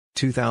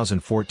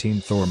2014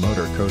 Thor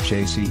Motor Coach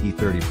A.C.E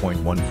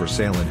 30.1 for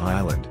sale in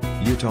Highland,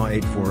 Utah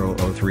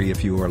 84003.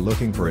 If you are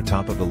looking for a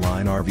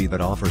top-of-the-line RV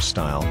that offers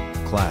style,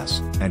 class,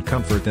 and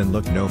comfort, then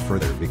look no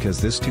further,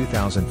 because this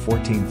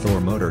 2014 Thor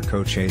Motor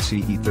Coach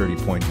A.C.E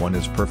 30.1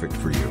 is perfect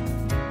for you.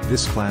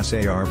 This Class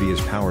A RV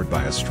is powered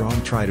by a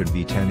strong Triton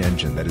V-10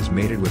 engine that is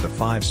mated with a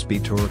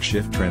 5-speed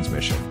Torq-shift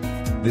transmission.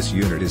 This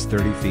unit is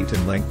 30 feet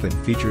in length and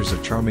features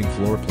a charming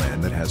floor plan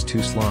that has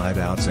 2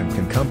 slide-outs and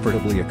can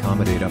comfortably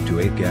accommodate up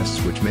to 8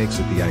 guests, which makes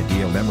it the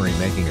ideal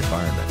memory-making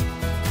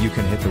environment. You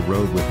can hit the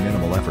road with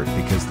minimal effort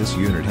because this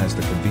unit has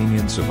the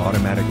convenience of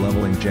automatic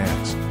leveling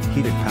jacks,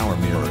 heated power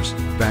mirrors,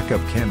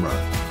 backup camera,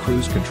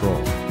 cruise control,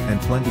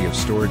 and plenty of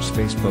storage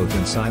space both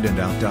inside and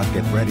out.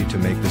 Get ready to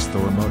make this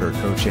Thor Motor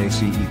Coach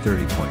A.C.E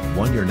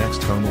 30.1 your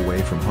next home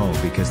away from home,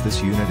 because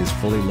this unit is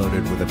fully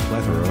loaded with a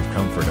plethora of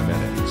comfort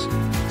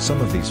amenities. Some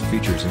of these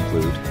features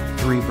include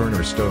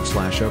 3-burner stove /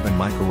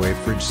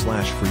 OvenMicrowaveFridge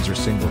 /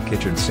 FreezerSingle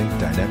kitchen,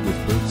 SinkDinette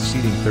with booth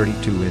seating,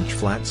 32-inch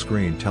flat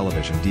screen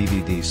television,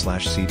 DVD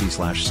 / CD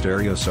 /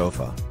 stereo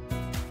sofa.